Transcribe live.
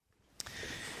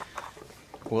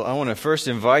Well, I want to first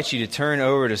invite you to turn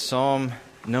over to Psalm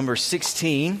number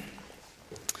 16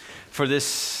 for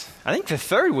this, I think, the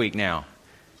third week now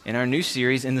in our new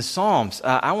series in the Psalms.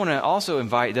 I want to also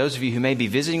invite those of you who may be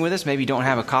visiting with us, maybe you don't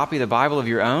have a copy of the Bible of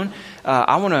your own.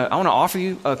 I want to offer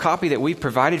you a copy that we've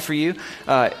provided for you.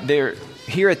 They're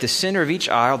here at the center of each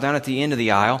aisle, down at the end of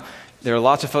the aisle. There are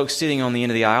lots of folks sitting on the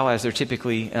end of the aisle, as there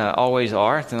typically always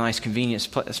are. It's a nice, convenient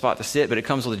spot to sit, but it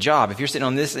comes with a job. If you're sitting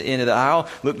on this end of the aisle,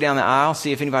 look down the aisle,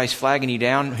 see if anybody's flagging you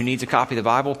down who needs a copy of the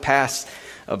Bible. Pass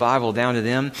a Bible down to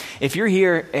them. If you're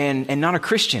here and not a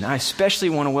Christian, I especially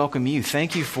want to welcome you.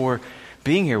 Thank you for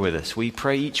being here with us. We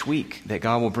pray each week that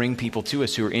God will bring people to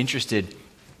us who are interested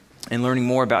and learning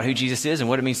more about who Jesus is and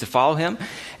what it means to follow him.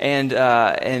 And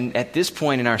at this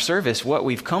point in our service, what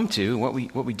we've come to, what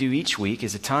we do each week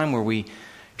is a time where we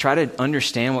try to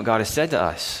understand what God has said to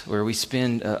us, where we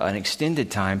spend an extended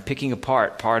time picking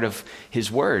apart part of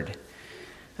his word.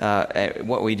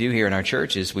 What we do here in our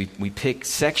church is we pick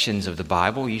sections of the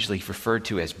Bible, usually referred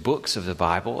to as books of the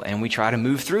Bible, and we try to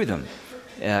move through them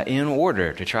in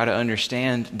order to try to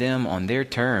understand them on their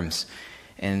terms.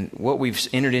 And what we've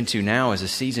entered into now is a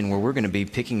season where we're going to be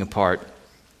picking apart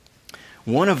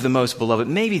one of the most beloved,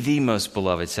 maybe the most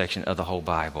beloved section of the whole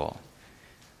Bible,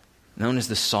 known as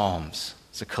the Psalms.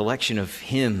 It's a collection of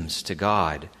hymns to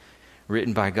God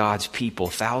written by God's people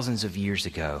thousands of years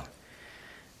ago.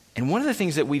 And one of the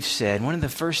things that we've said, one of the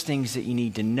first things that you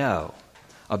need to know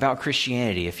about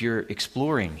Christianity, if you're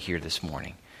exploring here this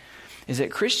morning, is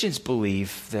that Christians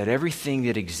believe that everything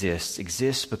that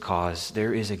exists because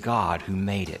there is a God who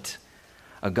made it,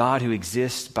 a God who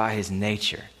exists by his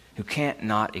nature, who can't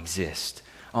not exist,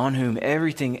 on whom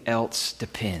everything else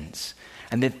depends,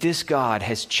 and that this God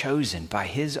has chosen by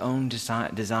his own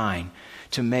design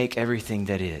to make everything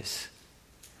that is.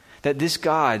 That this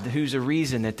God, who's a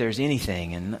reason that there's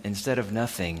anything and instead of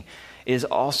nothing, is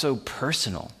also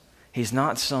personal. He's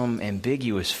not some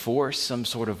ambiguous force, some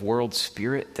sort of world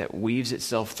spirit that weaves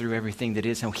itself through everything that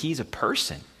is. No, he's a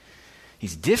person.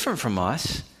 He's different from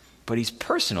us, but he's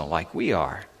personal like we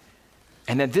are.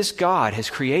 And that this God has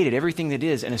created everything that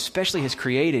is, and especially has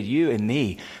created you and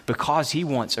me because he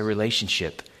wants a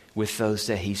relationship with those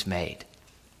that he's made.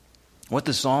 What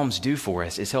the Psalms do for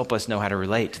us is help us know how to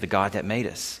relate to the God that made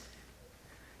us.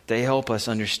 They help us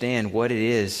understand what it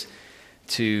is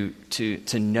to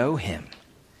know him.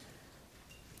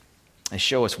 They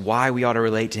show us why we ought to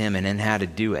relate to him and then how to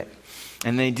do it.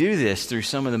 And they do this through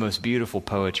some of the most beautiful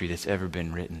poetry that's ever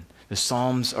been written. The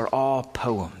Psalms are all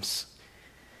poems.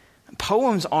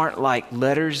 Poems aren't like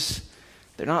letters.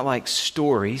 They're not like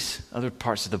stories. Other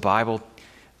parts of the Bible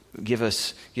give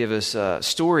us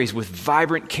stories with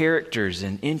vibrant characters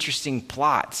and interesting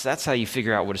plots. That's how you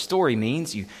figure out what a story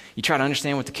means. You try to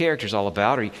understand what the character's all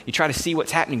about, or you try to see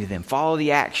what's happening to them. Follow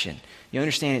the action. You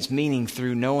understand its meaning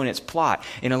through knowing its plot.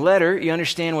 In a letter, you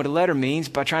understand what a letter means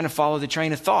by trying to follow the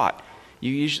train of thought.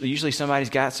 Usually somebody's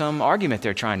got some argument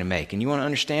they're trying to make, and you want to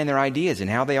understand their ideas and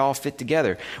how they all fit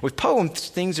together. With poems,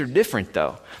 things are different,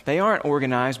 though. They aren't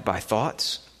organized by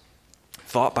thoughts,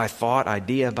 thought by thought,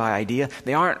 idea by idea.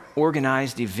 They aren't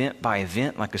organized event by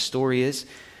event like a story is.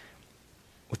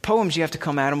 With poems, you have to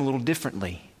come at them a little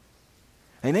differently.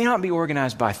 They may not be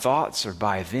organized by thoughts or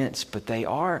by events, but they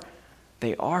are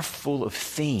full of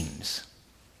themes.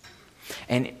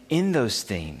 And in those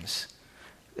themes,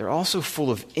 they're also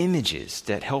full of images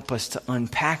that help us to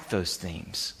unpack those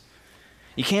themes.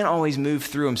 You can't always move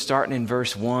through them starting in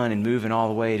verse 1 and moving all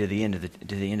the way to the end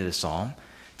of the psalm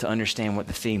to understand what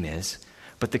the theme is.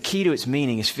 But the key to its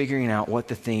meaning is figuring out what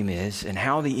the theme is and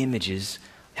how the images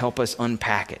help us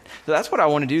unpack it. So that's what I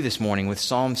want to do this morning with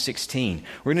Psalm 16.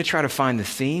 We're going to try to find the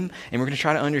theme, and we're going to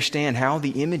try to understand how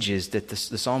the images that the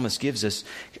psalmist gives us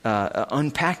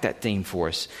unpack that theme for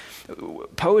us.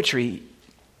 Poetry,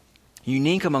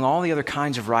 unique among all the other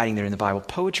kinds of writing that are in the Bible,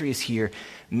 poetry is here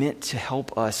meant to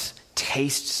help us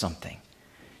taste something,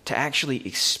 to actually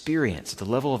experience at the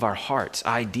level of our hearts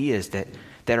ideas that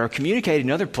are communicated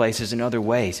in other places in other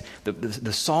ways.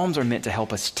 The Psalms are meant to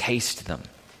help us taste them.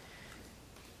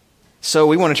 So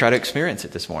we want to try to experience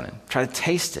it this morning, try to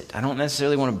taste it. I don't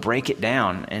necessarily want to break it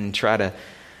down and try to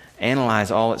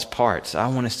analyze all its parts. I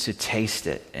want us to taste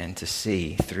it and to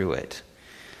see through it.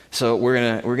 So we're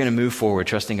gonna move forward,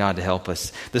 trusting God to help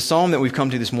us. The psalm that we've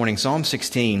come to this morning, Psalm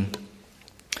 16,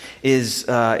 is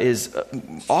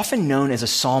often known as a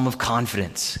psalm of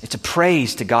confidence. It's a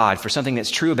praise to God for something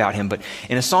that's true about him. But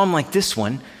in a psalm like this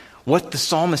one, what the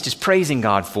psalmist is praising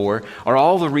God for are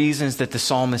all the reasons that the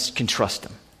psalmist can trust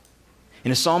him.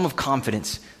 In a psalm of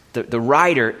confidence, The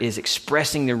writer is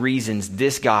expressing the reasons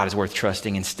this God is worth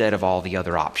trusting instead of all the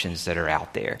other options that are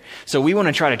out there. So we want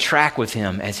to try to track with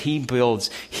him as he builds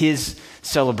his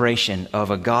celebration of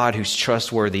a God who's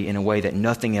trustworthy in a way that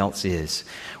nothing else is.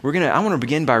 I want to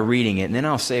begin by reading it, and then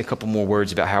I'll say a couple more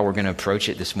words about how we're going to approach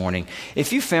it this morning.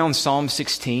 If you found Psalm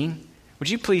 16, would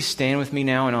you please stand with me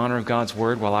now in honor of God's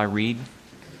word while I read?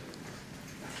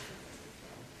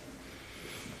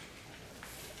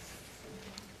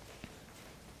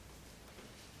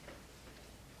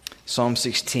 Psalm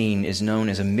 16 is known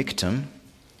as a miktam.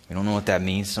 We don't know what that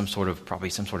means, probably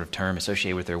some sort of term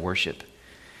associated with their worship.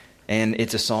 And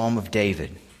it's a psalm of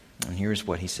David. And here's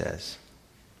what he says.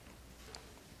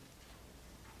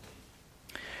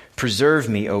 Preserve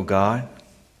me, O God,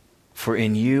 for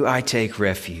in you I take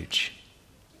refuge.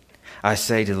 I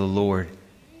say to the Lord,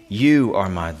 you are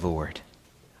my Lord.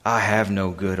 I have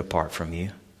no good apart from you.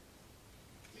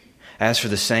 As for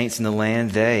the saints in the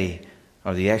land, they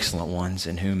are the excellent ones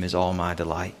in whom is all my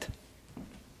delight.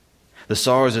 The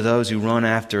sorrows of those who run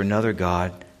after another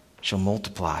God shall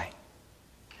multiply.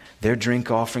 Their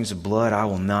drink offerings of blood I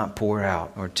will not pour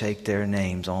out, or take their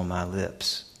names on my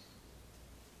lips.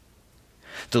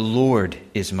 The Lord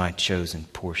is my chosen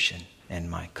portion and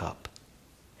my cup.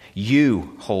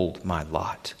 You hold my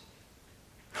lot.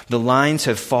 The lines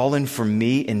have fallen for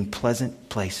me in pleasant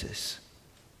places.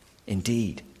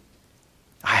 Indeed,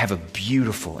 I have a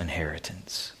beautiful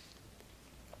inheritance.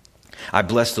 I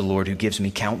bless the Lord who gives me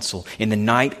counsel. In the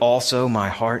night also my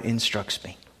heart instructs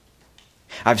me.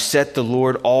 I've set the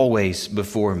Lord always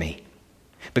before me.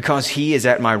 Because he is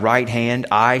at my right hand,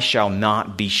 I shall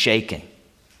not be shaken.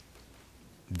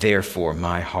 Therefore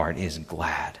my heart is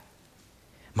glad.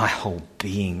 My whole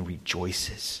being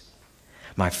rejoices.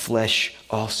 My flesh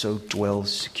also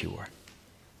dwells secure.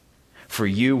 For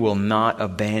you will not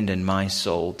abandon my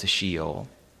soul to Sheol,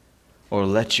 or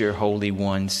let your Holy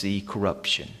One see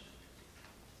corruption.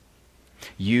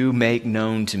 You make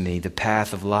known to me the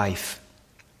path of life.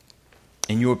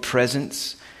 In your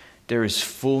presence there is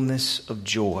fullness of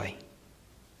joy.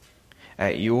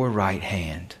 At your right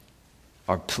hand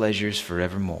are pleasures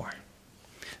forevermore.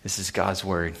 This is God's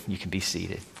word. You can be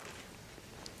seated.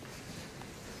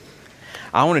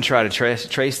 I want to try to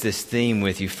trace this theme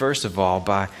with you, first of all,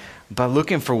 by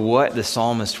looking for what the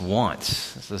psalmist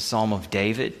wants. It's the Psalm of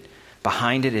David.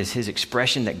 Behind it is his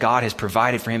expression that God has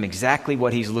provided for him exactly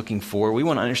what he's looking for. We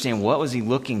want to understand, what was he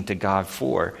looking to God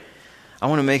for? I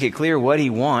want to make it clear what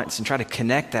he wants and try to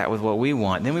connect that with what we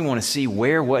want. Then we want to see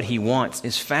where what he wants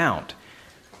is found.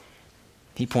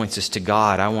 He points us to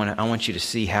God. I want you to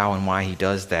see how and why he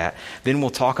does that. Then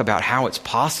we'll talk about how it's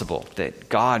possible that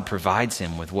God provides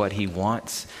him with what he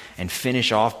wants, and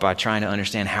finish off by trying to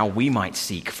understand how we might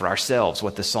seek for ourselves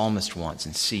what the psalmist wants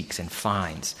and seeks and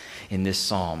finds in this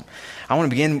psalm. I want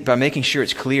to begin by making sure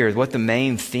it's clear what the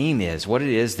main theme is, what it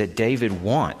is that David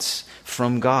wants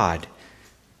from God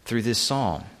through this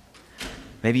psalm.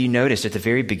 Maybe you noticed at the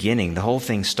very beginning, the whole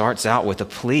thing starts out with a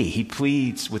plea. He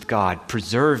pleads with God,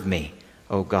 preserve me,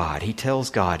 O God. He tells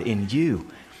God, in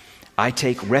you I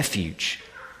take refuge.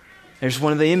 There's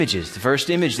one of the images, the first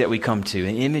image that we come to,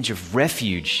 an image of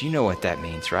refuge. You know what that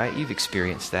means, right? You've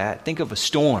experienced that. Think of a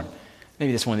storm.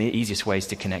 Maybe that's one of the easiest ways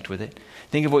to connect with it.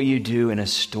 Think of what you do in a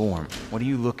storm. What are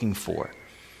you looking for?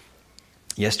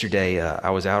 Yesterday,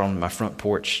 I was out on my front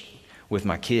porch with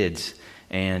my kids,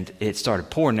 and it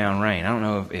started pouring down rain. I don't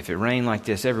know if it rained like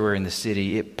this everywhere in the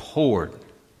city. It poured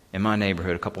in my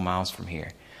neighborhood a couple miles from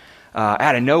here.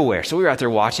 Out of nowhere. So we were out there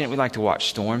watching it. We like to watch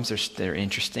storms. They're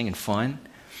interesting and fun.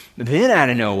 But then out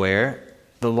of nowhere,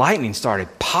 the lightning started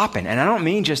popping. And I don't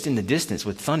mean just in the distance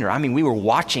with thunder. I mean, we were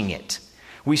watching it.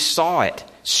 We saw it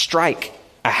strike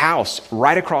a house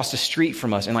right across the street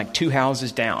from us and like 2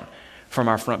 houses down from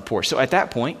our front porch. So at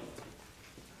that point,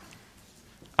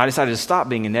 I decided to stop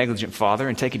being a negligent father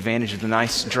and take advantage of the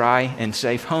nice, dry, and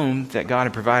safe home that God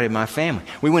had provided my family.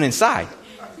 We went inside.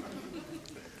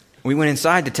 We went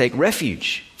inside to take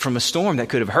refuge from a storm that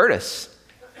could have hurt us.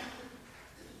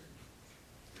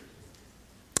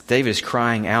 David is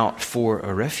crying out for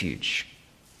a refuge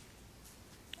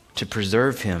to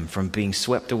preserve him from being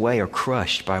swept away or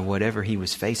crushed by whatever he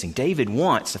was facing. David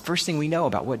wants, the first thing we know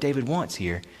about what David wants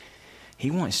here,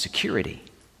 he wants security.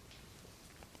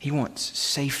 He wants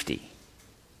safety.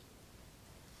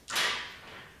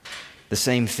 The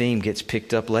same theme gets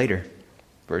picked up later.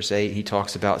 Verse 8, he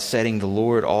talks about setting the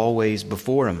Lord always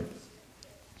before him.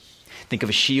 Think of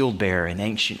a shield bearer in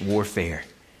ancient warfare.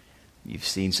 You've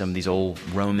seen some of these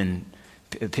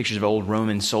pictures of old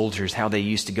Roman soldiers, how they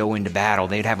used to go into battle.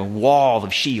 They'd have a wall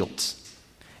of shields.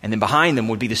 And then behind them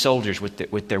would be the soldiers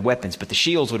with their weapons. But the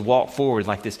shields would walk forward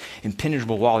like this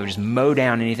impenetrable wall. They would just mow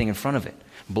down anything in front of it,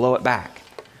 blow it back.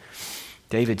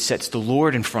 David sets the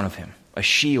Lord in front of him, a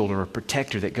shield or a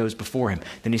protector that goes before him.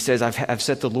 Then he says, I've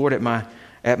set the Lord at my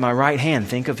right hand.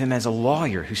 Think of him as a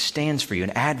lawyer who stands for you, an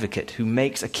advocate who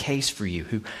makes a case for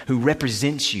you, who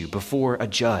represents you before a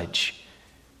judge.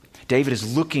 David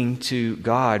is looking to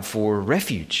God for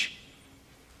refuge.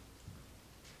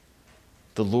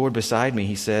 The Lord beside me,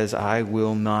 he says, I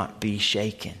will not be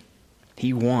shaken.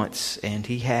 He wants and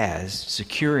he has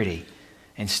security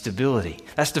and stability.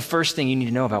 That's the first thing you need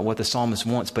to know about what the psalmist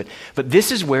wants. But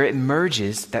this is where it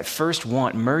merges, that first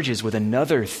want merges with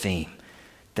another theme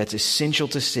that's essential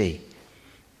to see.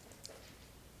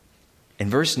 In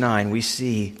verse 9, we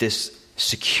see this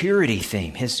security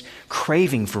theme, his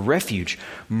craving for refuge,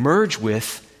 merge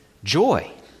with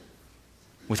joy,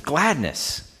 with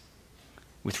gladness,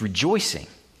 with rejoicing.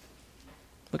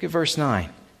 Look at verse 9.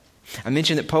 I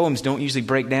mentioned that poems don't usually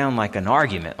break down like an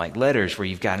argument, like letters where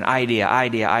you've got an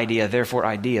idea, therefore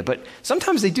idea. But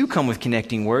sometimes they do come with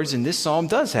connecting words, and this psalm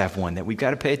does have one that we've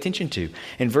got to pay attention to.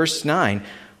 In verse 9,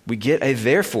 we get a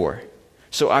therefore.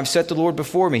 So I've set the Lord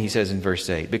before me, he says in verse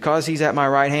 8. Because he's at my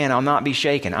right hand, I'll not be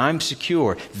shaken. I'm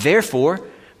secure. Therefore,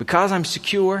 because I'm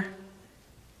secure,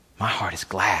 my heart is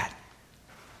glad.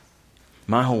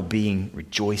 My whole being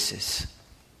rejoices.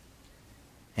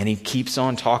 And he keeps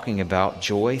on talking about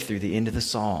joy through the end of the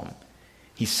psalm.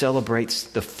 He celebrates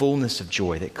the fullness of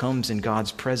joy that comes in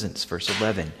God's presence, verse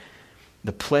 11.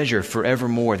 The pleasure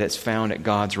forevermore that's found at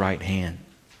God's right hand.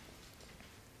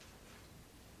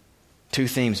 Two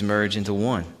themes merge into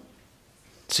one.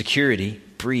 Security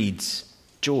breeds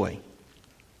joy.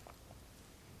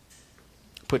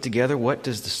 Put together, what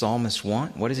does the psalmist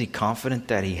want? What is he confident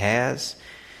that he has?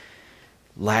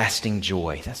 Lasting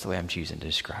joy. That's the way I'm choosing to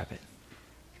describe it.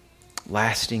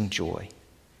 Lasting joy.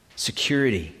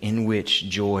 Security in which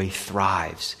joy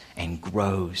thrives and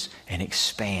grows and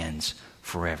expands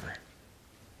forever.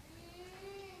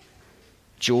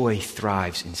 Joy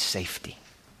thrives in safety.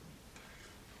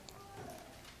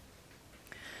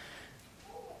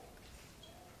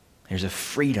 There's a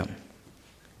freedom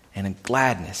and a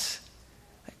gladness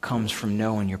that comes from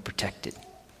knowing you're protected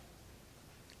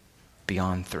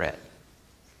beyond threat.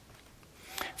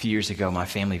 A few years ago, my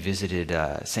family visited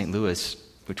St. Louis,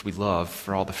 which we love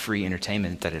for all the free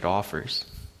entertainment that it offers.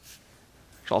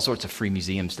 There's all sorts of free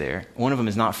museums there. One of them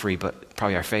is not free, but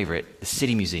probably our favorite, the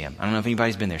City Museum. I don't know if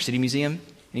anybody's been there. City Museum?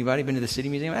 Anybody been to the City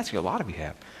Museum? Actually, a lot of you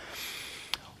have.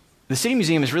 The City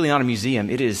Museum is really not a museum.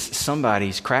 It is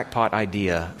somebody's crackpot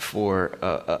idea for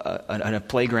a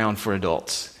playground for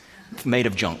adults made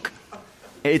of junk.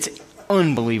 It's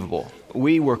unbelievable.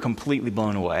 We were completely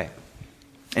blown away.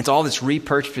 It's all this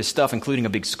repurposed stuff, including a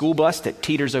big school bus that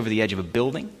teeters over the edge of a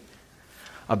building,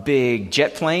 a big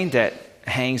jet plane that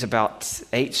hangs about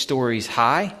 8 stories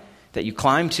high that you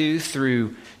climb to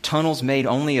through tunnels made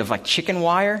only of like chicken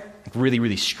wire, like really,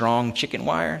 really strong chicken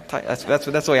wire. That's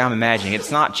the way I'm imagining it.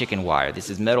 It's not chicken wire. This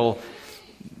is metal.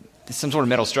 It's some sort of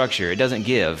metal structure. It doesn't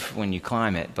give when you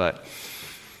climb it. But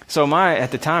so my,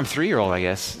 at the time, 3-year-old, I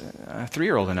guess,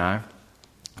 3-year-old and I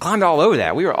climbed all over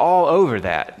that. We were all over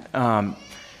that.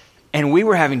 And we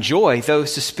were having joy, though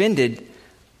suspended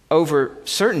over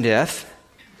certain death,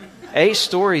 8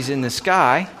 stories in the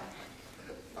sky,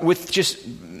 with just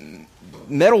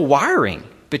metal wiring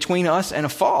between us and a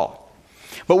fall.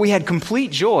 But we had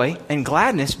complete joy and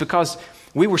gladness because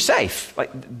we were safe.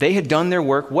 Like they had done their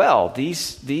work well.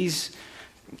 These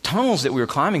tunnels that we were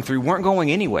climbing through weren't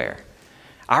going anywhere.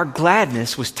 Our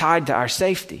gladness was tied to our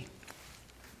safety.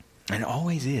 And it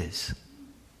always is.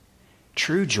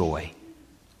 True joy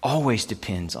always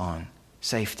depends on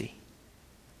safety.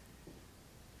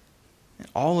 And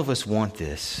all of us want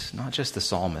this, not just the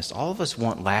psalmist. All of us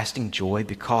want lasting joy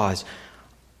because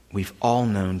we've all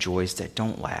known joys that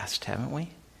don't last, haven't we?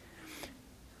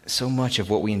 So much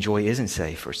of what we enjoy isn't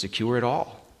safe or secure at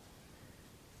all.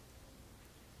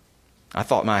 I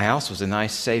thought my house was a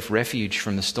nice, safe refuge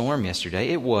from the storm yesterday.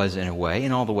 It was, in a way,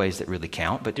 in all the ways that really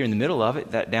count. But during the middle of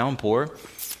it, that downpour,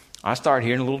 I started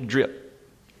hearing a little drip,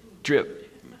 drip,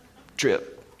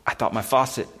 drip. I thought my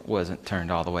faucet wasn't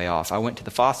turned all the way off. I went to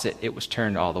the faucet. It was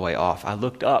turned all the way off. I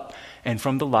looked up, and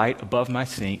from the light above my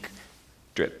sink,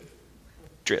 drip,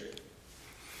 drip.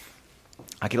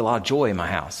 I get a lot of joy in my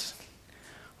house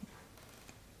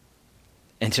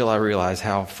until I realize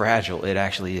how fragile it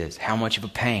actually is, how much of a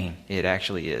pain it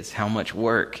actually is, how much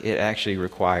work it actually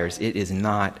requires. It is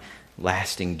not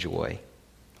lasting joy.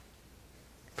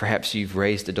 Perhaps you've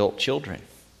raised adult children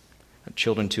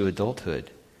to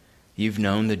adulthood. You've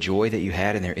known the joy that you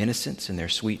had in their innocence and their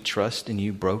sweet trust in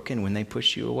you broken when they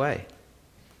pushed you away.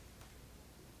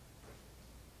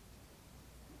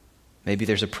 Maybe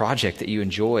there's a project that you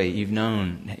enjoy,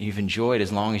 you've enjoyed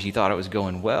as long as you thought it was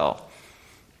going well,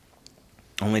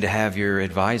 only to have your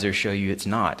advisor show you it's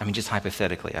not. I mean, just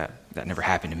hypothetically, that never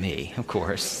happened to me, of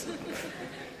course.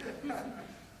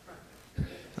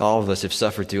 All of us have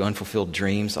suffered through unfulfilled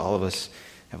dreams. All of us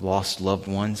have lost loved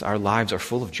ones. Our lives are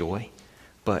full of joy,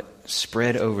 but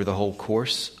spread over the whole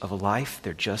course of a life,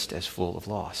 they're just as full of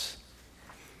loss.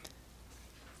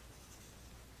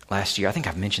 Last year, I think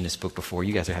I've mentioned this book before.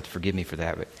 You guys will have to forgive me for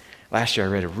that, but last year I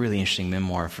read a really interesting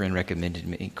memoir a friend recommended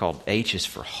me called H is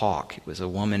for Hawk. It was a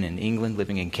woman in England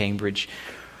living in Cambridge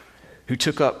who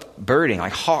took up birding,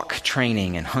 like hawk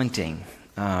training and hunting,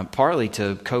 partly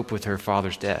to cope with her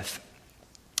father's death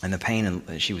and the pain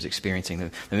that she was experiencing.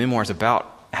 The memoir is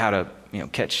about how to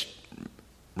catch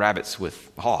rabbits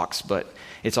with hawks, but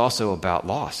it's also about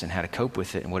loss and how to cope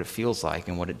with it and what it feels like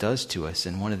and what it does to us.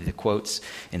 And one of the quotes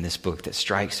in this book that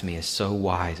strikes me as so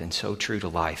wise and so true to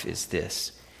life is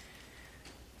this.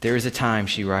 There is a time,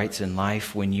 she writes, in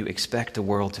life when you expect the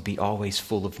world to be always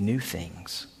full of new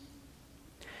things.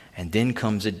 And then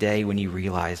comes a day when you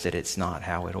realize that it's not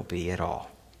how it'll be at all.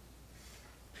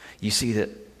 You see that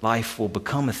life will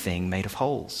become a thing made of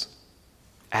holes,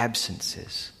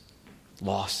 absences,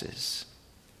 losses,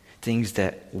 things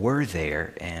that were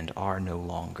there and are no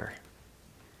longer.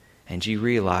 And you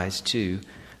realize, too,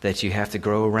 that you have to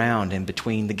grow around in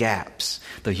between the gaps,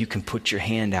 though you can put your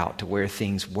hand out to where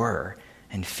things were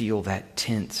and feel that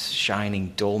tense,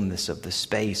 shining dullness of the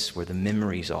space where the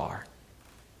memories are.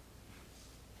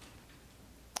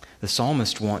 The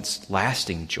psalmist wants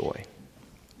lasting joy.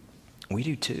 We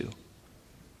do too.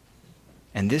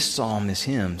 And this psalm is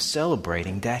him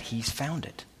celebrating that he's found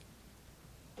it.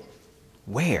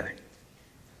 Where?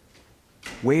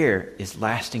 Where is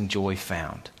lasting joy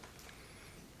found?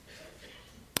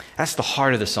 That's the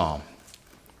heart of the psalm.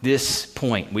 This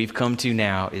point we've come to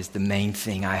now is the main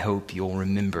thing I hope you'll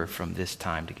remember from this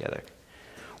time together.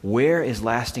 Where is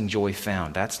lasting joy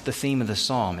found? That's the theme of the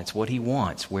psalm. It's what he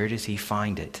wants. Where does he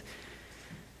find it?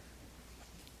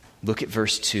 Look at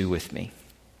verse 2 with me.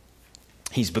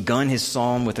 He's begun his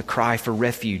psalm with a cry for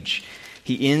refuge.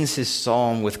 He ends his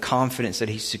psalm with confidence that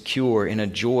he's secure in a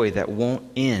joy that won't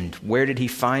end. Where did he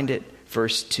find it?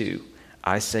 Verse 2,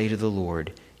 I say to the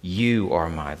Lord, you are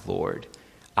my Lord.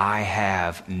 I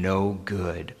have no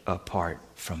good apart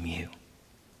from you.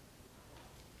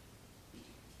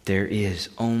 There is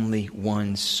only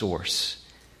one source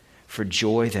for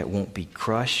joy that won't be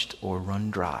crushed or run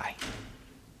dry.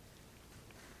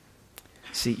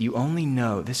 See, you only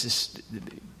know,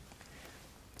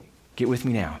 get with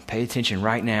me now. Pay attention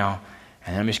right now,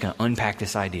 and I'm just going to unpack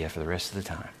this idea for the rest of the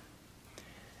time.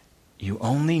 You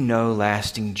only know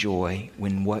lasting joy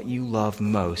when what you love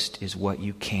most is what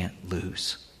you can't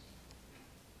lose.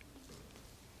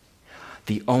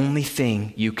 The only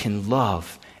thing you can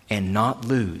love and not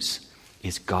lose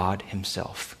is God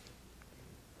himself.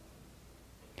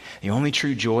 The only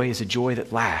true joy is a joy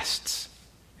that lasts.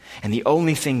 And the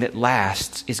only thing that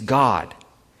lasts is God.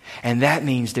 And that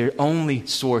means their only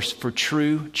source for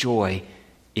true joy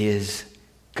is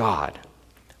God.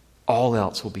 All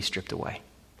else will be stripped away.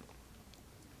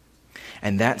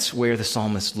 And that's where the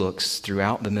psalmist looks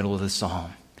throughout the middle of the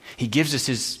psalm. He gives us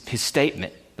his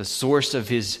statement, the source of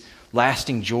his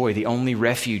lasting joy, the only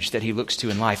refuge that he looks to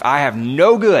in life. I have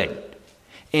no good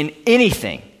in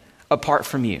anything apart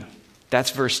from you.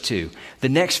 That's verse 2. The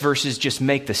next verses just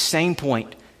make the same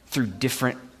point through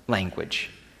different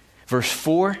language. Verse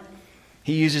 4,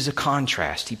 he uses a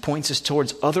contrast. He points us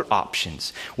towards other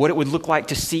options, what it would look like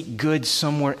to seek good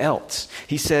somewhere else.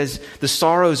 He says, the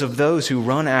sorrows of those who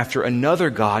run after another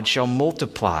god shall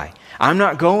multiply. I'm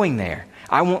not going there.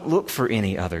 I won't look for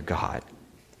any other god.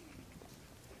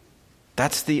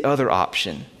 That's the other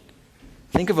option.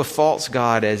 Think of a false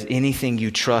god as anything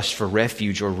you trust for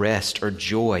refuge or rest or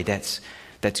joy that's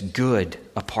good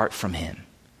apart from him.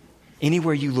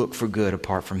 Anywhere you look for good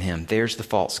apart from him, there's the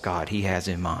false god he has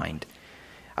in mind.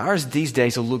 Ours these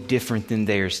days will look different than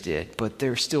theirs did, but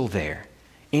they're still there.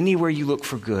 Anywhere you look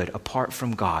for good apart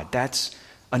from God, that's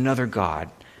another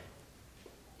god.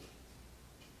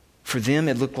 For them,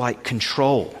 it looked like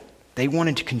control. They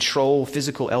wanted to control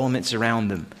physical elements around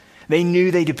them. They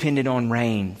knew they depended on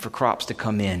rain for crops to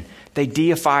come in. They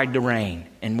deified the rain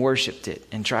and worshipped it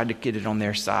and tried to get it on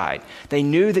their side. They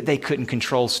knew that they couldn't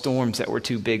control storms that were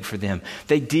too big for them.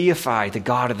 They deified the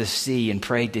God of the sea and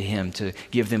prayed to him to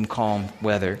give them calm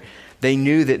weather. They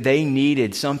knew that they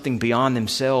needed something beyond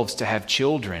themselves to have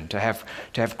children, to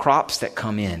have crops that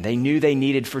come in. They knew they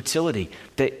needed fertility.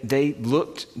 They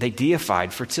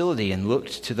deified fertility and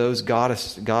looked to those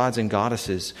gods and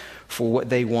goddesses for what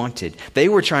they wanted. They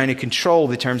were trying to control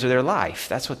the terms of their life.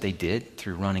 That's what they did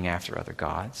through running after other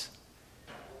gods.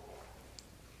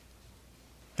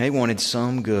 They wanted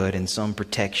some good and some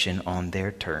protection on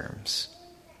their terms.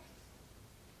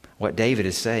 What David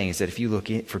is saying is that if you look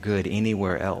for good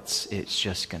anywhere else, it's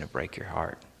just going to break your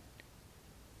heart.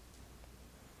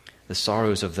 The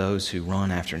sorrows of those who run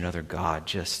after another god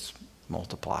just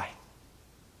multiply.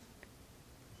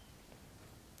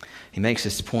 He makes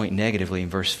this point negatively in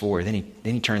verse 4. Then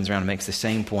he turns around and makes the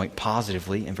same point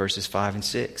positively in verses 5 and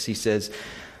 6. He says,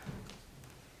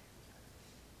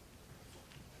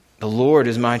 "The Lord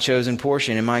is my chosen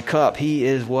portion and my cup. He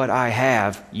is what I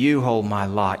have. You hold my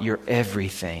lot. You're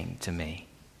everything to me."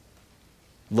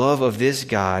 Love of this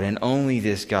God and only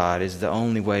this God is the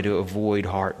only way to avoid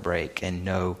heartbreak and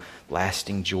know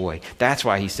lasting joy. That's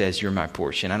why he says, "You're my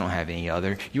portion. I don't have any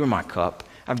other. You're my cup.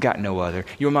 I've got no other.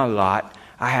 You're my lot.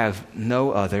 I have no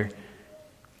other.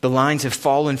 The lines have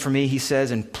fallen for me," he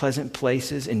says, "in pleasant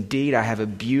places. Indeed, I have a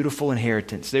beautiful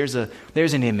inheritance." There's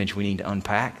an image we need to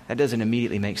unpack. That doesn't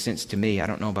immediately make sense to me. I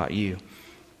don't know about you.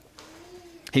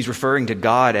 He's referring to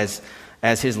God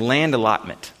as his land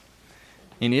allotment.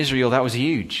 In Israel, that was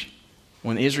huge.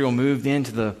 When Israel moved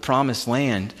into the promised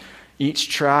land, each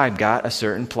tribe got a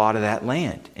certain plot of that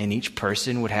land, and each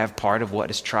person would have part of what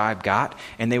his tribe got,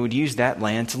 and they would use that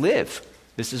land to live.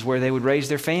 This is where they would raise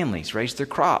their families, raise their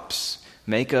crops,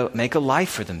 make a life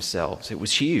for themselves. It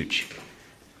was huge.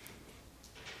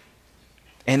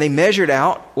 And they measured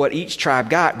out what each tribe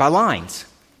got by lines.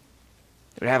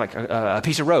 They would have like a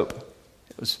piece of rope.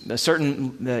 It was a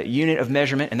certain unit of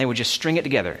measurement, and they would just string it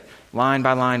together, line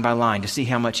by line by line, to see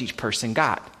how much each person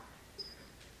got.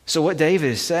 So what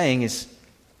David is saying is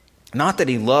not that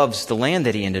he loves the land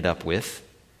that he ended up with,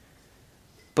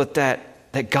 but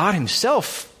that God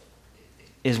himself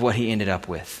is what he ended up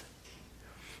with.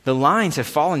 The lines have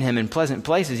fallen him in pleasant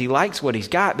places. He likes what he's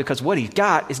got because what he's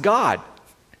got is God.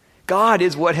 God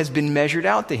is what has been measured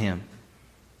out to him.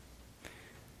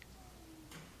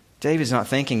 David's not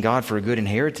thanking God for a good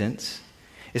inheritance.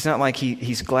 It's not like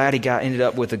he's glad he ended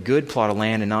up with a good plot of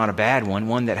land and not a bad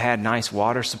one that had nice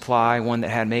water supply, one that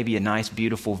had maybe a nice,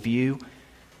 beautiful view.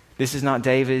 This is not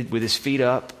David with his feet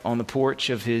up on the porch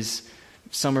of his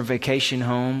summer vacation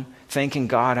home, thanking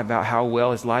God about how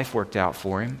well his life worked out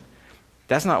for him.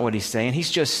 That's not what he's saying. He's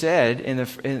just said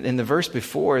in the verse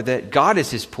before that God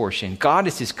is his portion. God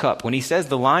is his cup. When he says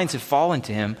the lines have fallen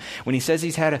to him, when he says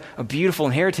he's had a beautiful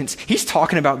inheritance, he's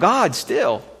talking about God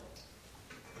still.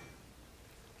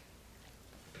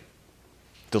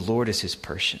 The Lord is his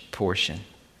portion.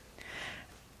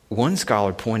 One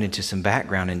scholar pointed to some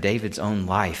background in David's own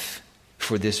life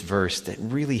for this verse that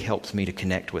really helped me to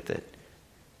connect with it.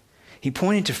 He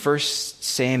pointed to 1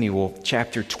 Samuel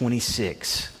chapter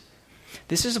 26.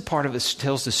 This is a part of it that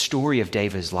tells the story of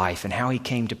David's life and how he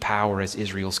came to power as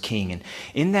Israel's king. And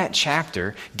in that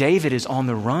chapter, David is on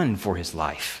the run for his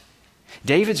life.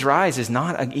 David's rise is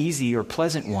not an easy or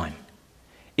pleasant one.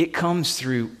 It comes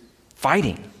through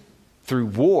fighting, through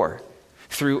war,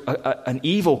 through an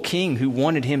evil king who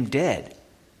wanted him dead.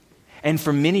 And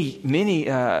for many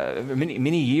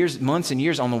years, months and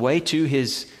years on the way to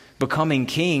his becoming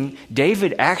king,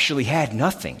 David actually had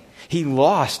nothing. He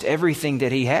lost everything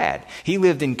that he had. He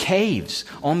lived in caves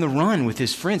on the run with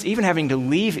his friends, even having to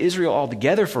leave Israel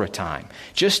altogether for a time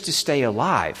just to stay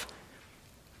alive.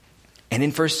 And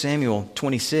in 1 Samuel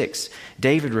 26,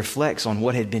 David reflects on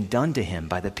what had been done to him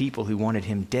by the people who wanted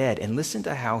him dead. And listen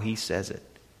to how he says it.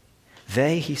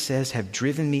 "They," he says, "have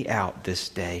driven me out this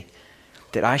day,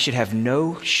 that I should have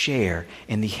no share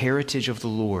in the heritage of the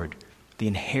Lord," the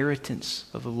inheritance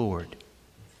of the Lord.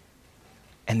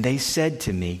 "And they said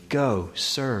to me, 'Go,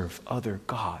 serve other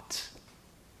gods.'"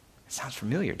 It sounds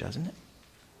familiar, doesn't it?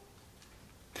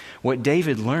 What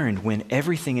David learned when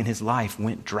everything in his life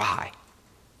went dry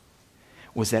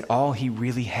was that all he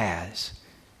really has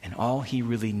and all he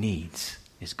really needs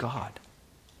is God.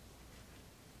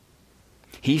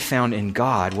 He found in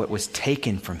God what was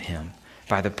taken from him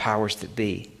by the powers that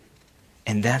be.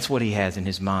 And that's what he has in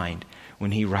his mind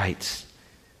when he writes,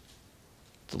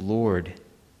 "The Lord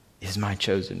is my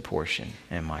chosen portion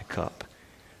and my cup.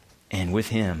 And with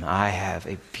him I have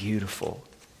a beautiful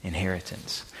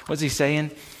inheritance." What's he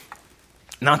saying?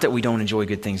 Not that we don't enjoy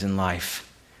good things in life.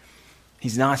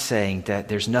 He's not saying that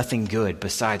there's nothing good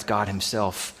besides God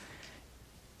himself.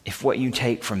 If what you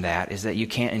take from that is that you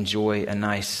can't enjoy a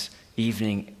nice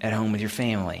evening at home with your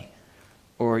family,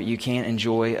 or you can't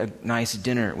enjoy a nice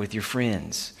dinner with your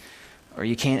friends, or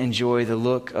you can't enjoy the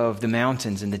look of the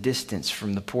mountains in the distance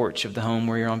from the porch of the home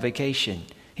where you're on vacation.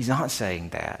 He's not saying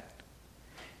that.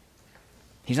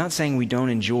 He's not saying we don't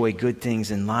enjoy good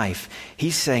things in life.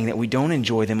 He's saying that we don't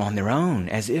enjoy them on their own,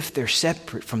 as if they're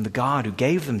separate from the God who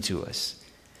gave them to us.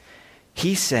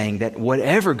 He's saying that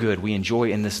whatever good we enjoy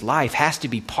in this life has to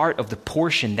be part of the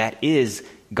portion that is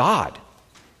God.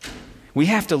 We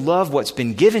have to love what's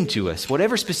been given to us.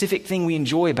 Whatever specific thing we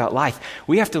enjoy about life,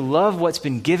 we have to love what's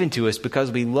been given to us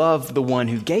because we love the one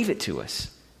who gave it to us.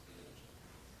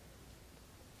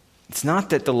 It's not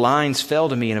that the lines fell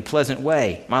to me in a pleasant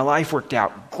way. My life worked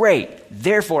out great.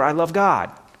 Therefore, I love God.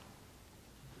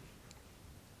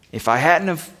 If I hadn't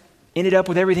have ended up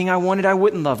with everything I wanted, I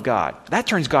wouldn't love God. That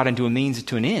turns God into a means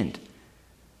to an end.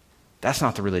 That's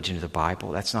not the religion of the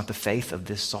Bible. That's not the faith of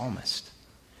this psalmist.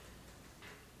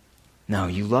 No,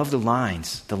 you love the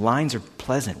lines. The lines are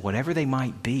pleasant, whatever they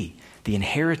might be. The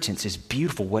inheritance is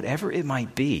beautiful, whatever it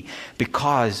might be,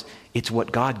 because it's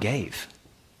what God gave.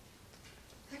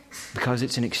 Because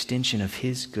it's an extension of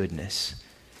His goodness.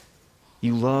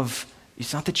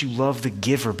 It's not that you love the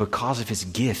giver because of his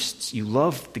gifts. You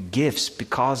love the gifts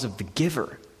because of the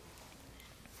giver.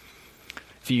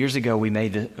 A few years ago, we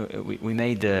made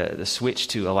the switch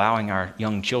to allowing our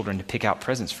young children to pick out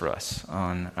presents for us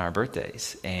on our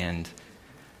birthdays and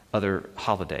other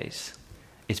holidays.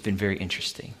 It's been very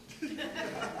interesting.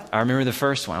 I remember the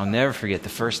first one. I'll never forget the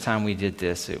first time we did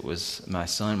this. It was my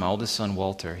oldest son,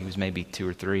 Walter. He was maybe 2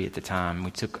 or 3 at the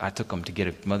time. I took him to get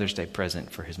a Mother's Day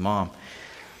present for his mom.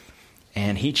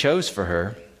 And he chose for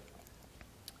her,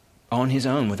 on his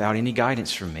own, without any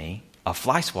guidance from me, a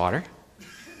fly swatter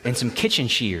and some kitchen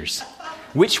shears,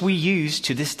 which we use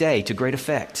to this day to great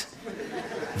effect.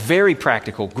 Very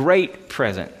practical, great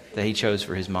present that he chose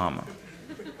for his mama.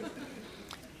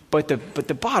 But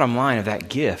the bottom line of that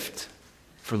gift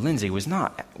for Lindsay was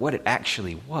not what it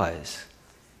actually was.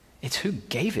 It's who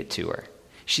gave it to her.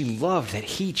 She loved that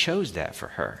he chose that for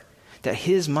her. That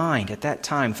his mind at that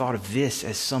time thought of this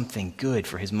as something good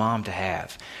for his mom to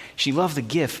have. She loved the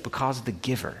gift because of the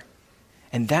giver.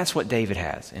 And that's what David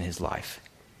has in his life.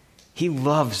 He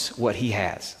loves what he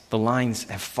has. The lines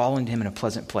have fallen to him in a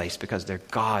pleasant place because they're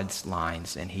God's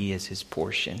lines and he is his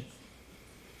portion.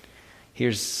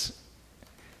 Here's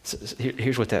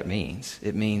what that means.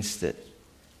 It means that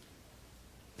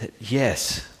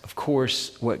yes, of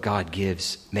course, what God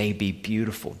gives may be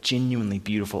beautiful, genuinely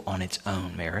beautiful on its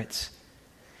own merits.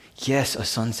 Yes, a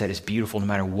sunset is beautiful no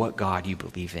matter what God you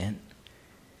believe in.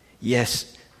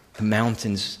 Yes, the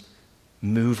mountains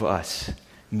move us.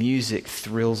 Music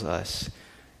thrills us.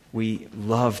 We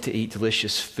love to eat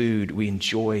delicious food. We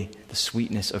enjoy the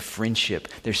sweetness of friendship.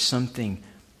 There's something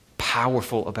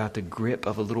powerful about the grip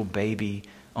of a little baby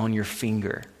on your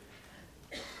finger.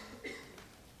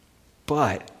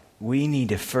 But we need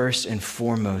to first and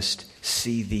foremost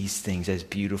see these things as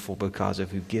beautiful because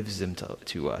of who gives them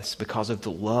to us, because of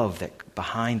the love that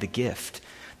behind the gift,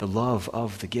 the love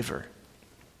of the giver.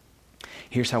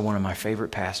 Here's how one of my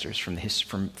favorite pastors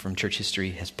from church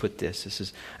history has put this. This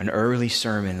is an early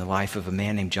sermon in the life of a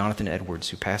man named Jonathan Edwards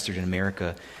who pastored in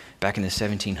America back in the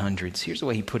 1700s. Here's the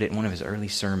way he put it in one of his early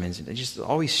sermons. It just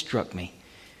always struck me.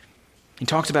 He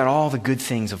talks about all the good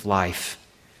things of life.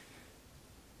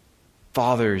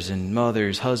 Fathers and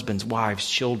mothers, husbands, wives,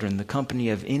 children, the company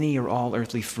of any or all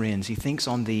earthly friends. He thinks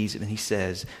on these and he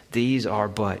says, these are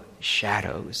but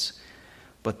shadows,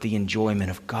 but the enjoyment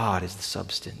of God is the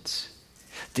substance.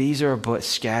 These are but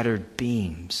scattered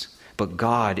beams, but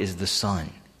God is the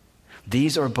sun.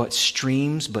 These are but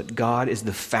streams, but God is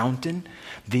the fountain.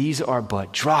 These are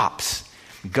but drops.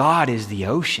 God is the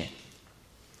ocean.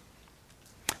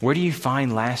 Where do you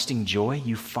find lasting joy?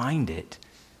 You find it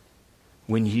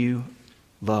when you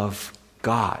love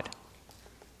God,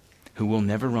 who will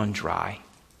never run dry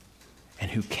and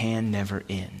who can never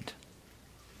end.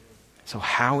 So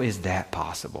how is that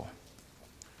possible?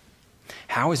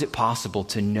 How is it possible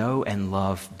to know and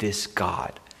love this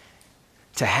God,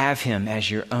 to have him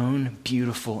as your own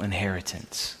beautiful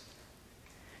inheritance,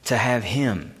 to have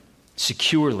him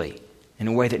securely in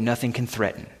a way that nothing can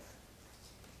threaten?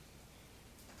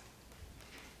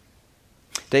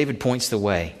 David points the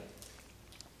way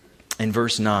in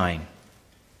verse 9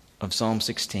 of Psalm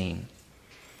 16.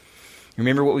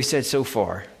 Remember what we said so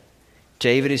far.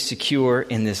 David is secure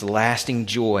in this lasting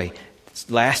joy.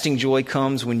 Lasting joy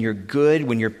comes when you're good,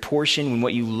 when your portion, when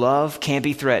what you love can't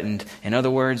be threatened. In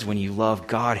other words, when you love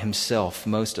God himself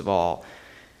most of all.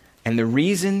 And the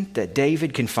reason that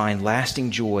David can find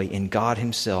lasting joy in God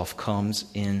himself comes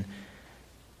in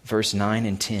verse 9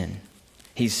 and 10.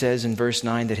 He says in verse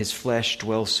 9 that his flesh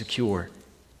dwells secure.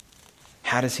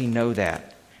 How does he know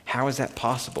that? How is that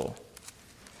possible?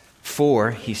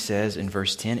 For, he says in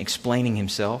verse 10, explaining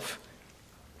himself,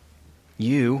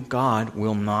 you, God,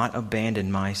 will not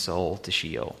abandon my soul to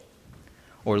Sheol,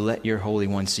 or let your Holy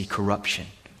One see corruption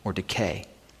or decay.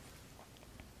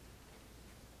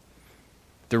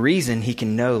 The reason he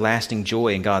can know lasting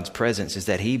joy in God's presence is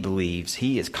that he believes,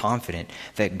 he is confident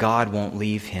that God won't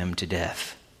leave him to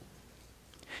death.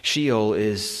 Sheol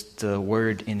is the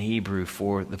word in Hebrew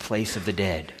for the place of the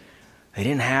dead. They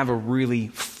didn't have a really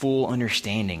full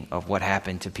understanding of what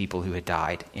happened to people who had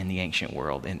died in the ancient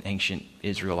world, in ancient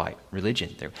Israelite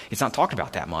religion. It's not talked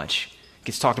about that much. It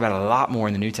gets talked about a lot more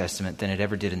in the New Testament than it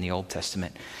ever did in the Old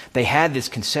Testament. They had this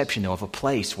conception, though, of a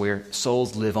place where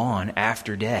souls live on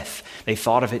after death. They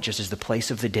thought of it just as the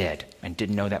place of the dead and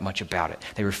didn't know that much about it.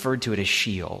 They referred to it as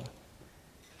Sheol.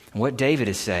 And what David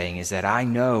is saying is that I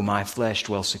know my flesh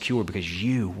dwells secure because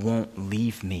you won't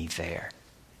leave me there.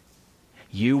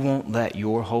 You won't let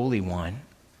your Holy One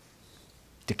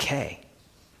decay.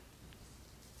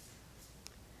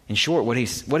 In short, what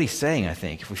he's saying, I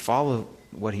think, if we follow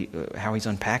how he's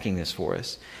unpacking this for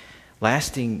us,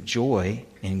 lasting joy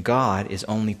in God is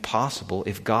only possible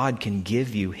if God can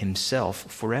give you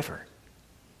himself forever.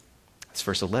 That's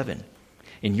verse 11.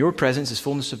 In your presence is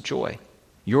fullness of joy.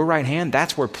 Your right hand,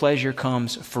 that's where pleasure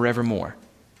comes forevermore.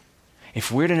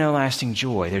 If we're to know lasting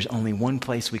joy, there's only one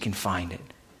place we can find it.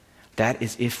 That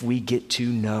is if we get to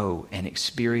know and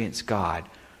experience God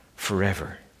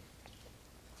forever.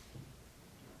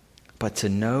 But to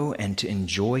know and to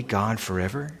enjoy God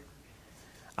forever,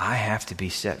 I have to be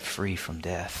set free from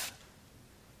death.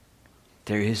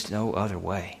 There is no other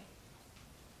way.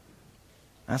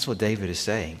 That's what David is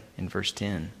saying in verse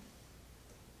 10.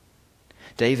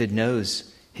 David knows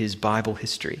his Bible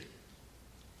history.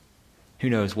 Who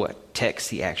knows what text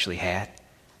he actually had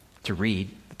to read?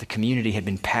 But the community had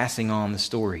been passing on the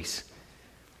stories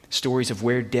of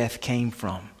where death came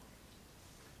from.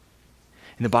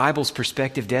 In the Bible's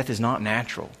perspective, death is not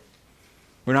natural.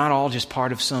 We're not all just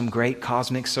part of some great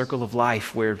cosmic circle of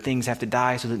life where things have to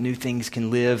die so that new things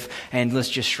can live, and let's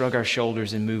just shrug our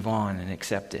shoulders and move on and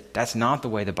accept it. That's not the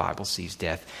way the Bible sees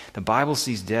death. The Bible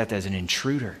sees death as an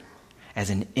intruder, as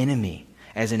an enemy,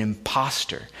 as an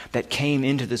imposter that came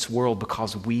into this world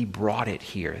because we brought it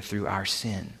here through our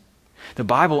sin. The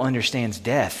Bible understands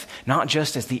death not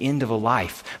just as the end of a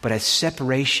life, but as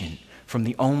separation from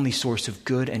the only source of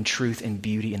good and truth and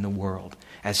beauty in the world,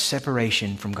 as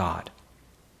separation from God.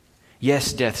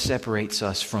 Yes, death separates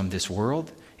us from this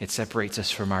world. It separates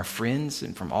us from our friends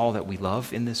and from all that we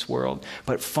love in this world.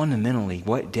 But fundamentally,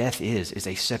 what death is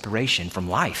a separation from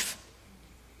life.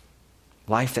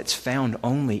 Life that's found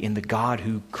only in the God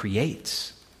who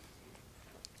creates.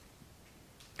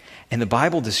 And the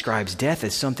Bible describes death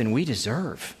as something we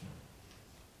deserve.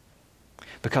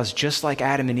 Because just like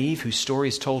Adam and Eve, whose story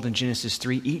is told in Genesis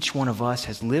 3, each one of us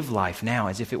has lived life now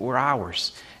as if it were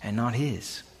ours and not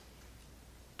his.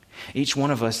 Each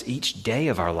one of us, each day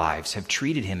of our lives, have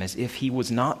treated him as if he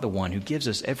was not the one who gives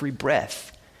us every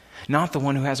breath, not the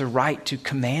one who has a right to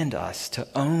command us, to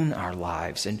own our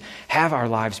lives and have our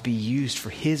lives be used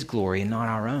for his glory and not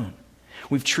our own.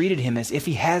 We've treated him as if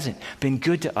he hasn't been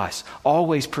good to us,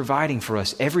 always providing for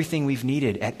us everything we've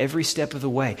needed at every step of the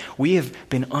way. We have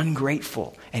been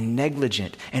ungrateful and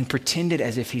negligent and pretended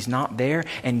as if he's not there.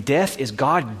 And death is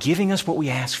God giving us what we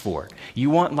ask for. You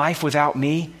want life without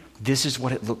me? This is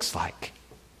what it looks like.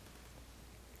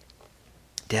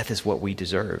 Death is what we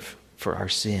deserve for our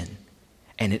sin.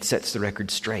 And it sets the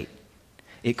record straight.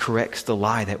 It corrects the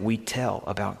lie that we tell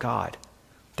about God,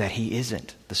 that he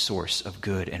isn't the source of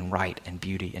good and right and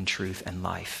beauty and truth and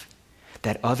life,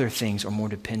 that other things are more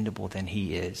dependable than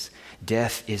he is.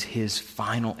 Death is his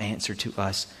final answer to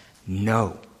us.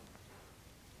 No,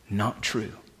 not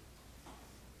true.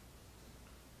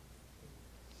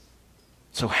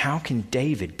 So how can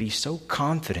David be so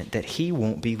confident that he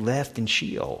won't be left in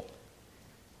Sheol?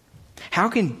 How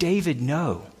can David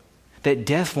know that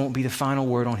death won't be the final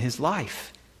word on his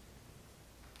life?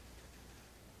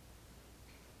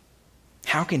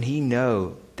 How can he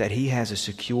know that he has a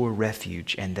secure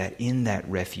refuge and that in that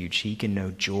refuge he can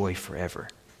know joy forever?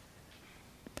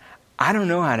 I don't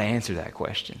know how to answer that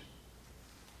question.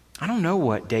 I don't know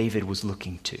what David was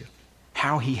looking to,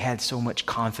 how he had so much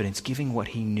confidence given what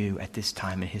he knew at this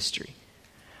time in history.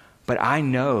 But I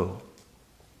know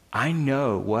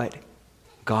what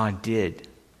God did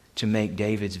to make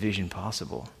David's vision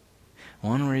possible.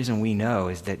 One reason we know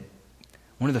is that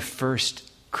one of the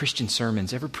first Christian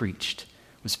sermons ever preached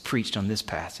was preached on this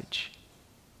passage.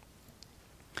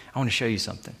 I want to show you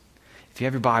something. If you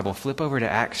have your Bible, flip over to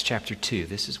Acts chapter 2.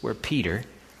 This is where Peter,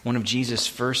 one of Jesus'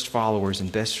 first followers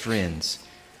and best friends,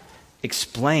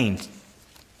 explained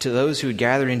to those who had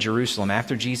gathered in Jerusalem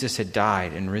after Jesus had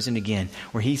died and risen again,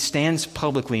 where he stands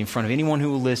publicly in front of anyone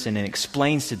who will listen and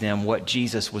explains to them what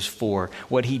Jesus was for,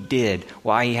 what he did,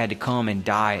 why he had to come and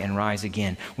die and rise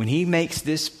again. When he makes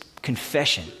this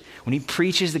confession, when he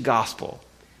preaches the gospel,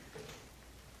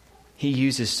 he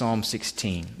uses Psalm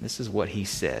 16. This is what he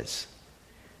says.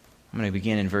 I'm going to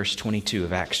begin in verse 22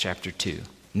 of Acts chapter 2.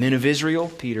 Men of Israel,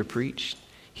 Peter preached,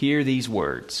 hear these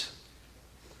words.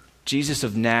 Jesus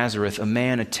of Nazareth, a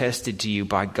man attested to you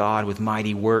by God with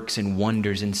mighty works and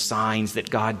wonders and signs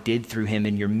that God did through him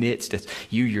in your midst, as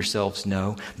you yourselves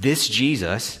know. This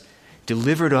Jesus,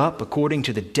 delivered up according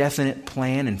to the definite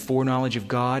plan and foreknowledge of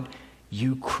God,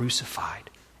 you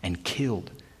crucified and killed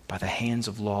by the hands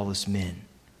of lawless men.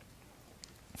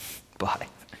 But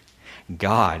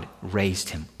God raised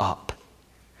him up,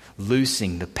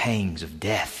 loosing the pangs of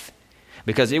death,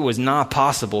 because it was not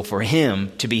possible for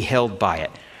him to be held by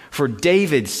it. For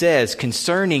David says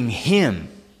concerning him,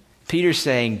 Peter's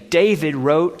saying, David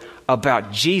wrote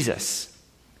about Jesus.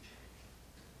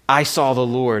 I saw the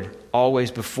Lord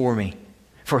always before me,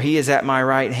 for he is at my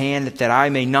right hand that I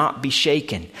may not be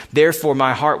shaken. Therefore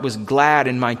my heart was glad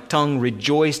and my tongue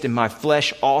rejoiced and my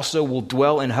flesh also will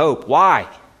dwell in hope. Why?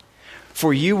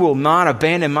 For you will not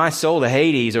abandon my soul to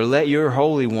Hades or let your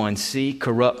Holy One see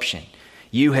corruption.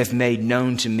 You have made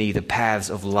known to me the paths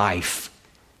of life.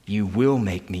 You will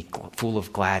make me full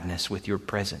of gladness with your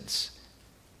presence.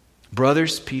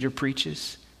 Brothers, Peter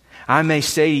preaches, I may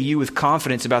say to you with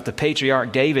confidence about the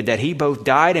patriarch David that he both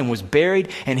died and was buried,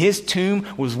 and his tomb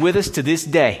was with us to this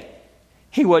day.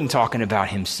 He wasn't talking about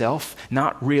himself.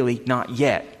 Not really, not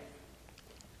yet.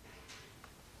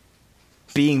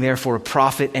 Being therefore a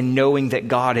prophet and knowing that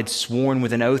God had sworn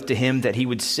with an oath to him that he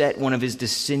would set one of his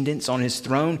descendants on his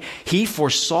throne, he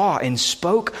foresaw and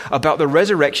spoke about the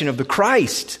resurrection of the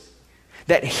Christ,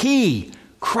 that he,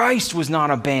 Christ, was not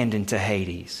abandoned to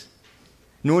Hades,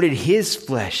 nor did his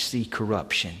flesh see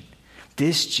corruption.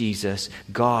 This Jesus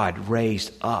God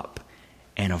raised up,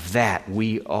 and of that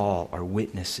we all are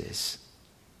witnesses.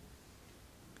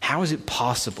 How is it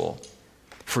possible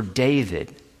for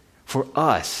David, for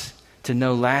us, to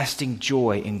know lasting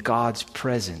joy in God's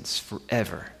presence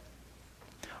forever?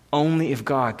 Only if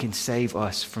God can save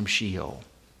us from Sheol.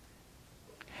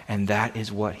 And that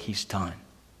is what he's done.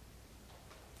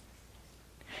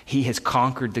 He has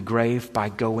conquered the grave by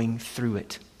going through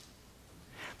it,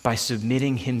 by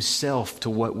submitting himself to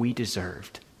what we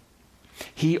deserved.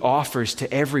 He offers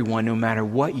to everyone, no matter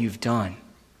what you've done,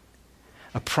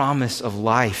 a promise of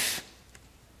life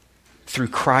through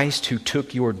Christ who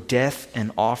took your death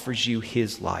and offers you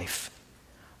his life.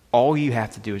 All you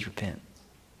have to do is repent.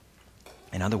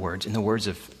 In other words, in the words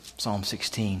of Psalm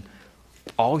 16,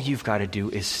 all you've got to do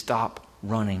is stop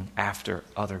running after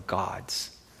other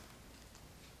gods.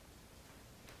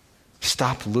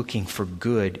 Stop looking for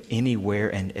good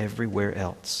anywhere and everywhere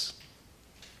else.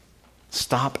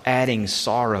 Stop adding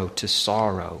sorrow to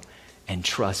sorrow and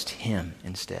trust him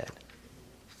instead.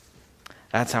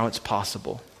 That's how it's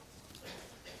possible.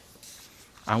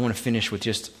 I want to finish with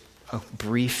just a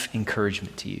brief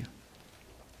encouragement to you.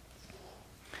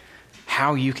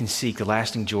 How you can seek the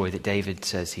lasting joy that David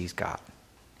says he's got.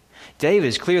 David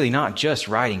is clearly not just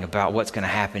writing about what's going to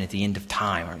happen at the end of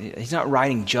time. He's not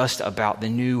writing just about the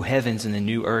new heavens and the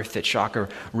new earth that Shaka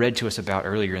read to us about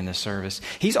earlier in the service.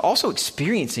 He's also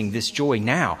experiencing this joy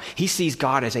now. He sees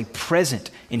God as a present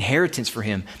inheritance for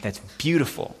him that's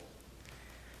beautiful.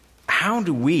 How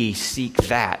do we seek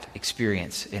that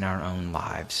experience in our own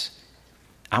lives?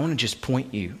 I want to just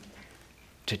point you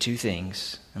to two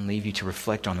things and leave you to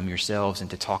reflect on them yourselves and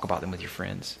to talk about them with your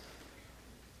friends.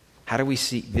 How do we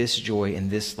seek this joy in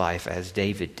this life as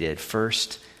David did?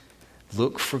 First,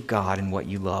 look for God in what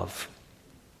you love.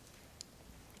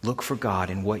 Look for God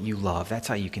in what you love. That's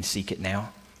how you can seek it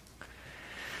now.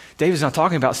 David's not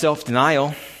talking about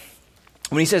self-denial.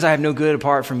 When he says, I have no good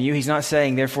apart from you, he's not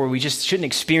saying, therefore, we just shouldn't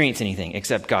experience anything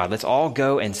except God. Let's all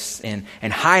go and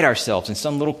hide ourselves in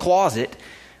some little closet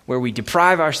where we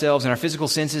deprive ourselves and our physical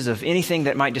senses of anything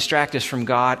that might distract us from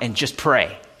God and just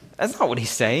pray. That's not what he's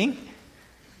saying.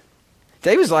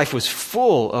 David's life was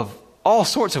full of all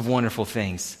sorts of wonderful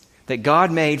things that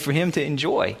God made for him to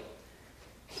enjoy.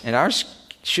 And ours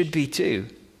should be too.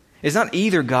 It's not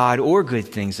either God or good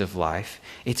things of life.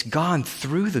 It's gone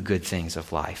through the good things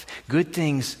of life. Good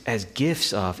things as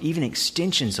gifts of, even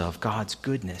extensions of God's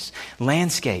goodness.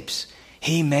 Landscapes,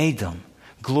 he made them.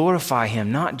 Glorify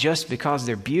him, not just because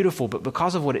they're beautiful, but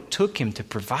because of what it took him to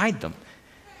provide them.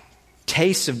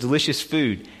 Tastes of delicious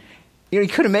food. He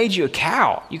could have made you a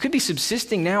cow. You could be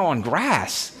subsisting now on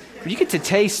grass. You get to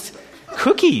taste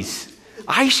cookies,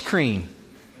 ice cream.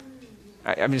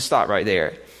 I'm going to stop right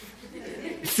there.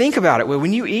 Think about it.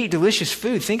 When you eat delicious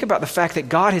food, think about the fact that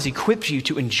God has equipped you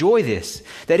to enjoy this.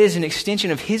 That is an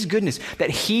extension of His goodness, that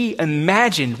He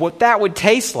imagined what that would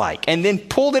taste like and then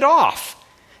pulled it off.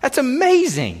 That's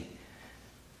amazing.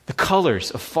 The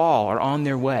colors of fall are on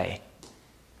their way.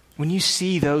 When you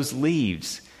see those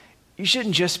leaves, you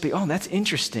shouldn't just be, oh, that's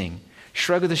interesting.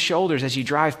 Shrug of the shoulders as you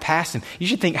drive past them. You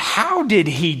should think, how did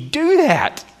He do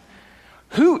that?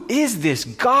 Who is this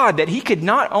God that He could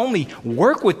not only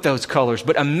work with those colors,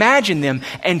 but imagine them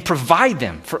and provide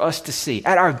them for us to see?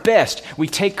 At our best, we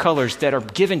take colors that are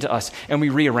given to us and we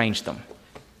rearrange them.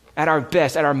 At our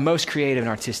best, at our most creative and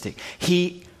artistic,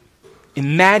 He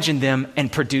imagined them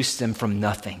and produced them from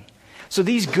nothing. So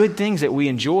these good things that we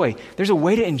enjoy, there's a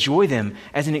way to enjoy them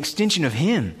as an extension of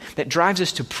Him that drives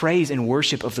us to praise and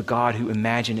worship of the God who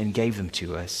imagined and gave them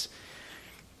to us.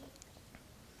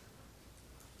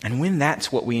 And when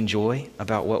that's what we enjoy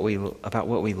about what we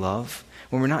love,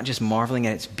 when we're not just marveling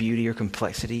at its beauty or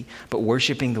complexity, but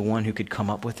worshiping the one who could come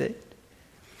up with it,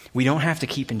 we don't have to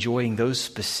keep enjoying those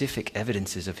specific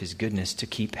evidences of His goodness to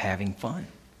keep having fun.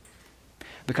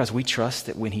 Because we trust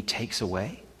that when He takes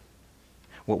away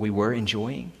what we were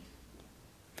enjoying,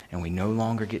 and we no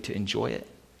longer get to enjoy it,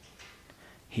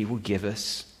 He will give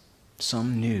us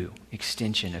some new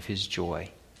extension of His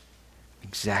joy,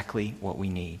 exactly what we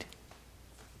need.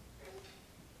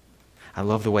 I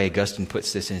love the way Augustine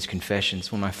puts this in his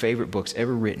Confessions, one of my favorite books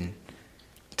ever written.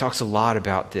 He talks a lot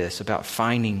about this, about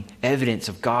finding evidence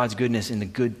of God's goodness in the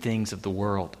good things of the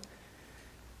world.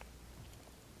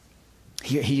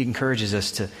 He encourages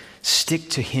us to stick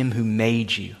to Him who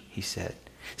made you, he said.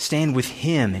 Stand with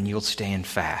Him and you'll stand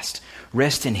fast.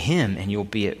 Rest in Him and you'll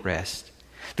be at rest.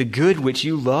 The good which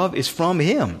you love is from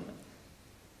Him,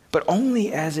 but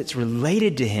only as it's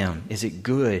related to Him is it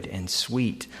good and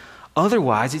sweet.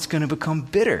 Otherwise, it's going to become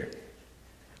bitter.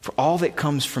 For all that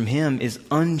comes from Him is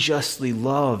unjustly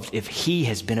loved if He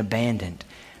has been abandoned.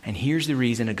 And here's the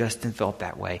reason Augustine felt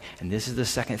that way. And this is the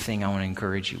second thing I want to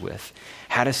encourage you with.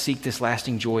 How to seek this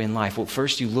lasting joy in life. Well,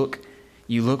 first you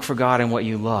look for God in what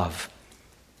you love.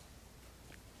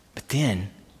 But then,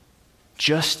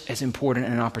 just as important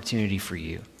an opportunity for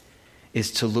you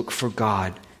is to look for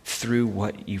God through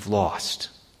what you've lost.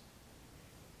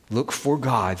 Look for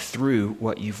God through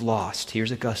what you've lost.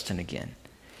 Here's Augustine again.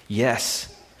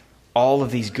 Yes, all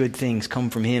of these good things come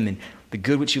from Him, and the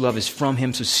good which you love is from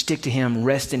Him, so stick to Him,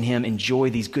 rest in Him, enjoy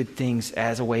these good things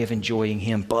as a way of enjoying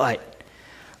Him. But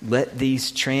let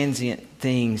these transient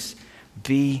things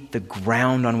be the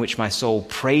ground on which my soul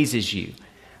praises you,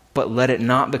 but let it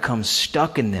not become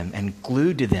stuck in them and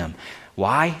glued to them.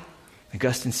 Why?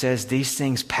 Augustine says these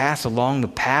things pass along the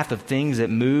path of things that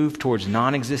move towards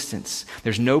non-existence.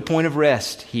 There's no point of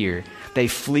rest here. They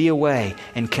flee away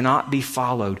and cannot be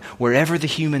followed. Wherever the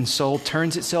human soul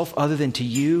turns itself other than to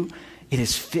you, it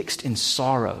is fixed in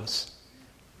sorrows.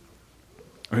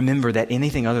 Remember that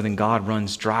anything other than God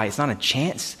runs dry. It's not a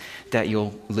chance that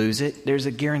you'll lose it. There's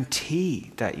a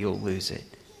guarantee that you'll lose it.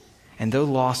 And though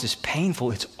loss is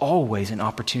painful, it's always an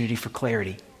opportunity for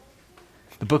clarity.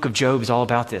 The book of Job is all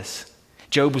about this.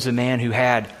 Job was a man who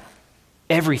had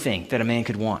everything that a man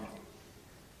could want.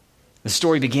 The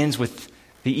story begins with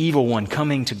the evil one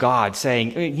coming to God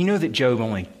saying, you know that Job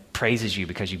only praises you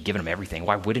because you've given him everything.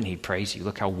 Why wouldn't he praise you?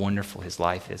 Look how wonderful his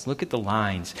life is. Look at the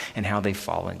lines and how they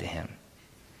fall into him.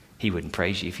 He wouldn't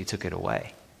praise you if you took it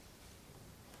away.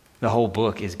 The whole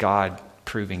book is God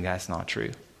proving that's not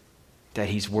true. That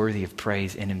He's worthy of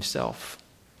praise in Himself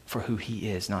for who He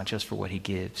is, not just for what He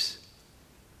gives.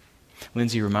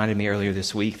 Lindsay reminded me earlier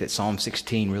this week that Psalm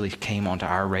 16 really came onto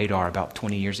our radar about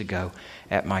 20 years ago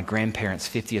at my grandparents'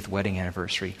 50th wedding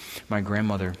anniversary. My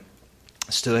grandmother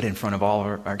stood in front of all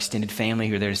of our extended family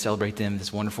who were there to celebrate them,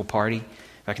 this wonderful party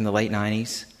back in the late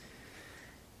 90s.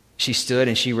 She stood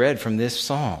and she read from this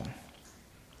psalm.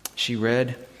 She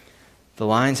read, "The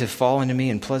lines have fallen to me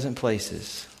in pleasant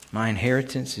places. My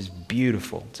inheritance is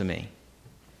beautiful to me."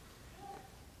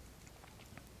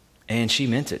 And she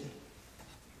meant it.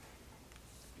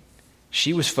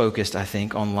 She was focused, I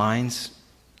think, on lines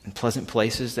and pleasant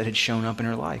places that had shown up in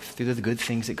her life through the good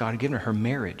things that God had given her, her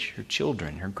marriage, her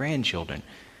children, her grandchildren.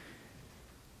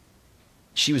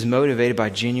 She was motivated by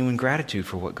genuine gratitude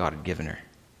for what God had given her.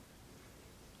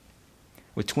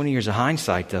 With 20 years of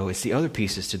hindsight, though, it's the other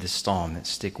pieces to this psalm that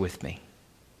stick with me.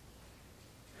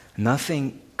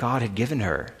 Nothing God had given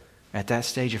her at that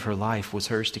stage of her life was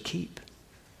hers to keep.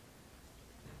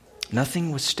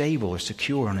 Nothing was stable or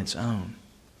secure on its own.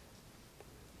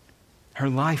 Her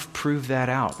life proved that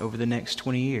out over the next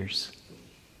 20 years.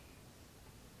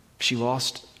 She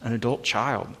lost an adult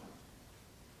child.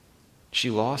 She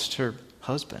lost her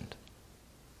husband.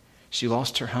 She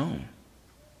lost her home.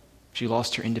 She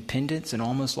lost her independence and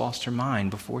almost lost her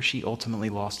mind before she ultimately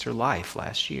lost her life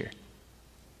last year.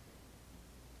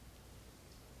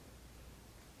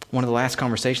 One of the last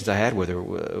conversations I had with her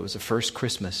was the first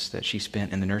Christmas that she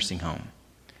spent in the nursing home.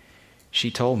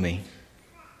 She told me,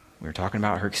 we were talking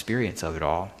about her experience of it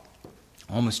all,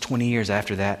 almost 20 years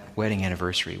after that wedding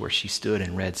anniversary where she stood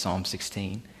and read Psalm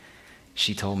 16,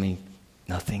 she told me,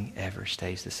 nothing ever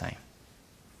stays the same.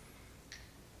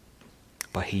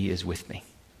 But He is with me.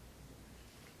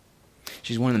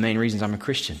 She's one of the main reasons I'm a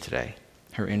Christian today,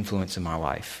 her influence in my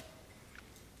life.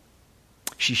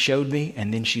 She showed me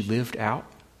and then she lived out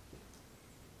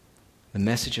the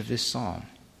message of this psalm.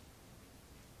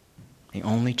 The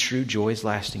only true joy is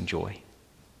lasting joy.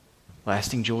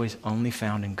 Lasting joy is only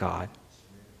found in God.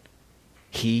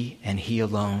 He and He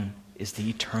alone is the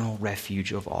eternal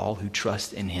refuge of all who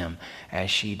trust in Him, as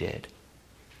she did,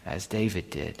 as David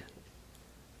did.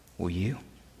 Will you?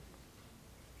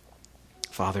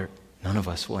 Father, none of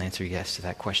us will answer yes to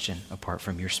that question apart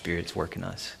from your Spirit's work in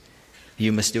us.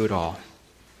 You must do it all.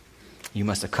 You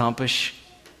must accomplish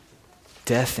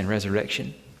death and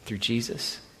resurrection through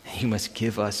Jesus. You must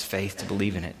give us faith to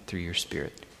believe in it through your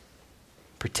Spirit.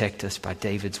 Protect us by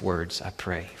David's words, I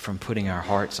pray, from putting our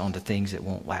hearts onto things that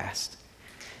won't last.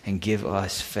 And give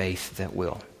us faith that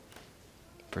will.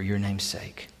 For your name's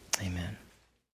sake, amen.